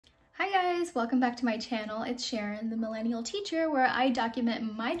guys, welcome back to my channel. It's Sharon, the Millennial Teacher, where I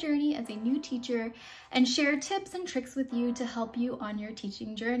document my journey as a new teacher and share tips and tricks with you to help you on your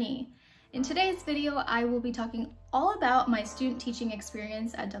teaching journey. In today's video, I will be talking all about my student teaching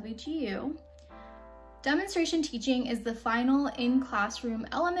experience at WGU. Demonstration teaching is the final in-classroom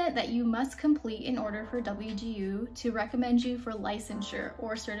element that you must complete in order for WGU to recommend you for licensure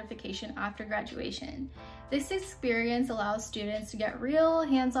or certification after graduation. This experience allows students to get real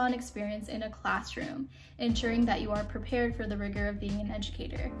hands-on experience in a classroom, ensuring that you are prepared for the rigor of being an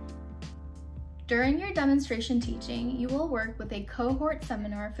educator. During your demonstration teaching, you will work with a cohort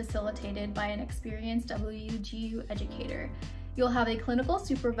seminar facilitated by an experienced WGU educator. You'll have a clinical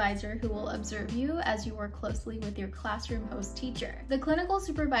supervisor who will observe you as you work closely with your classroom host teacher. The clinical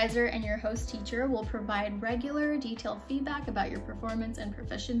supervisor and your host teacher will provide regular, detailed feedback about your performance and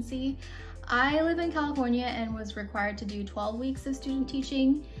proficiency. I live in California and was required to do 12 weeks of student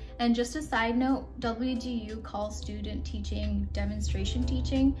teaching. And just a side note, WGU calls student teaching demonstration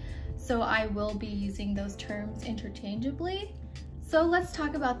teaching, so I will be using those terms interchangeably. So let's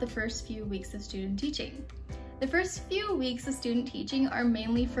talk about the first few weeks of student teaching. The first few weeks of student teaching are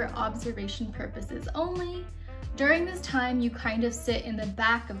mainly for observation purposes only. During this time, you kind of sit in the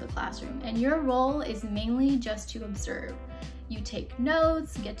back of the classroom, and your role is mainly just to observe. You take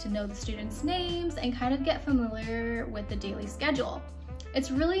notes, get to know the students' names, and kind of get familiar with the daily schedule. It's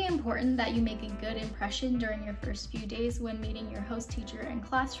really important that you make a good impression during your first few days when meeting your host teacher and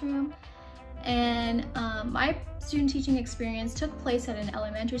classroom. And my student teaching experience took place at an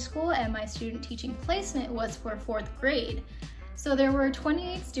elementary school, and my student teaching placement was for 4th grade. So there were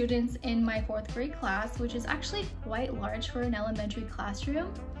 28 students in my 4th grade class, which is actually quite large for an elementary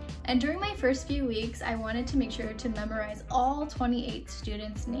classroom. And during my first few weeks, I wanted to make sure to memorize all 28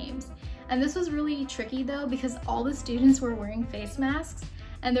 students' names. And this was really tricky though, because all the students were wearing face masks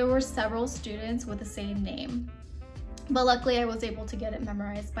and there were several students with the same name. But luckily I was able to get it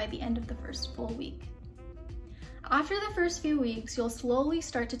memorized by the end of the first full week. After the first few weeks, you'll slowly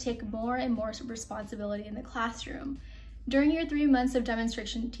start to take more and more responsibility in the classroom. During your 3 months of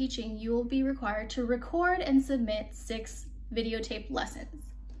demonstration teaching, you will be required to record and submit 6 videotaped lessons.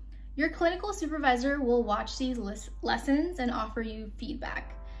 Your clinical supervisor will watch these lessons and offer you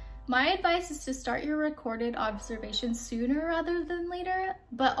feedback. My advice is to start your recorded observations sooner rather than later,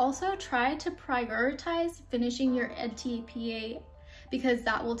 but also try to prioritize finishing your NTPA because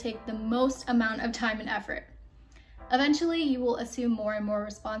that will take the most amount of time and effort. Eventually, you will assume more and more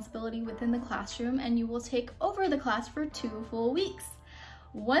responsibility within the classroom and you will take over the class for 2 full weeks.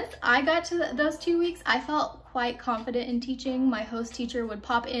 Once I got to those 2 weeks, I felt quite confident in teaching. My host teacher would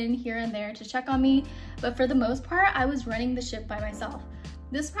pop in here and there to check on me, but for the most part, I was running the ship by myself.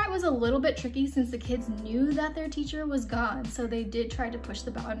 This part was a little bit tricky since the kids knew that their teacher was gone, so they did try to push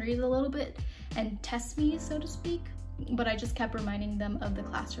the boundaries a little bit and test me, so to speak, but I just kept reminding them of the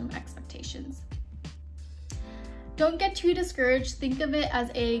classroom expectations. Don't get too discouraged. Think of it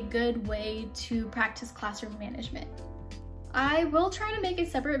as a good way to practice classroom management. I will try to make a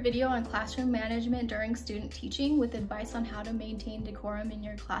separate video on classroom management during student teaching with advice on how to maintain decorum in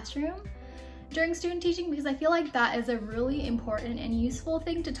your classroom during student teaching, because I feel like that is a really important and useful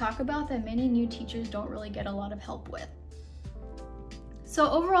thing to talk about that many new teachers don't really get a lot of help with. So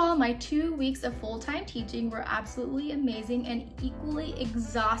overall, my 2 weeks of full-time teaching were absolutely amazing and equally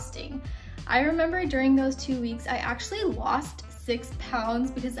exhausting. I remember during those 2 weeks, I actually lost 6 pounds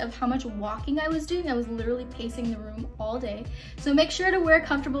because of how much walking I was doing. I was literally pacing the room all day. So make sure to wear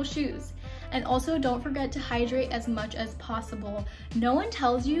comfortable shoes. And also don't forget to hydrate as much as possible. No one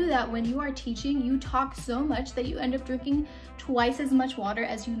tells you that when you are teaching, you talk so much that you end up drinking twice as much water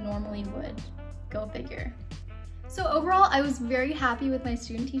as you normally would. Go figure. So overall, I was very happy with my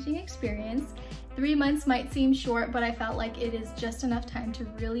student teaching experience. 3 months might seem short, but I felt like it is just enough time to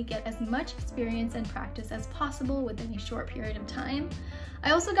really get as much experience and practice as possible within a short period of time.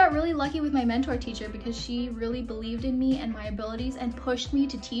 I also got really lucky with my mentor teacher because she really believed in me and my abilities and pushed me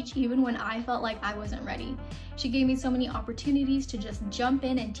to teach even when I felt like I wasn't ready. She gave me so many opportunities to just jump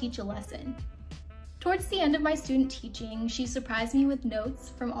in and teach a lesson. Towards the end of my student teaching, she surprised me with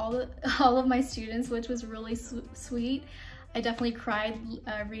notes from all of my students, which was really sweet. I definitely cried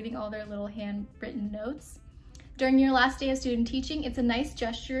reading all their little handwritten notes. During your last day of student teaching, it's a nice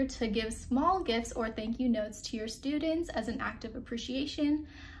gesture to give small gifts or thank you notes to your students as an act of appreciation.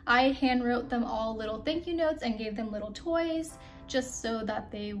 I handwrote them all little thank you notes and gave them little toys just so that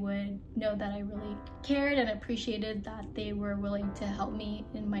they would know that I really cared and appreciated that they were willing to help me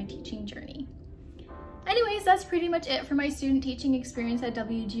in my teaching journey. Anyways, that's pretty much it for my student teaching experience at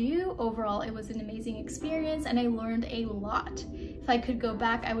WGU. Overall, it was an amazing experience and I learned a lot. If I could go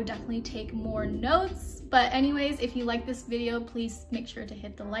back, I would definitely take more notes. But anyways, if you like this video, please make sure to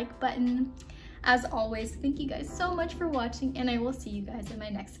hit the like button. As always, thank you guys so much for watching and I will see you guys in my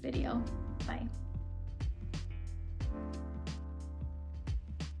next video. Bye.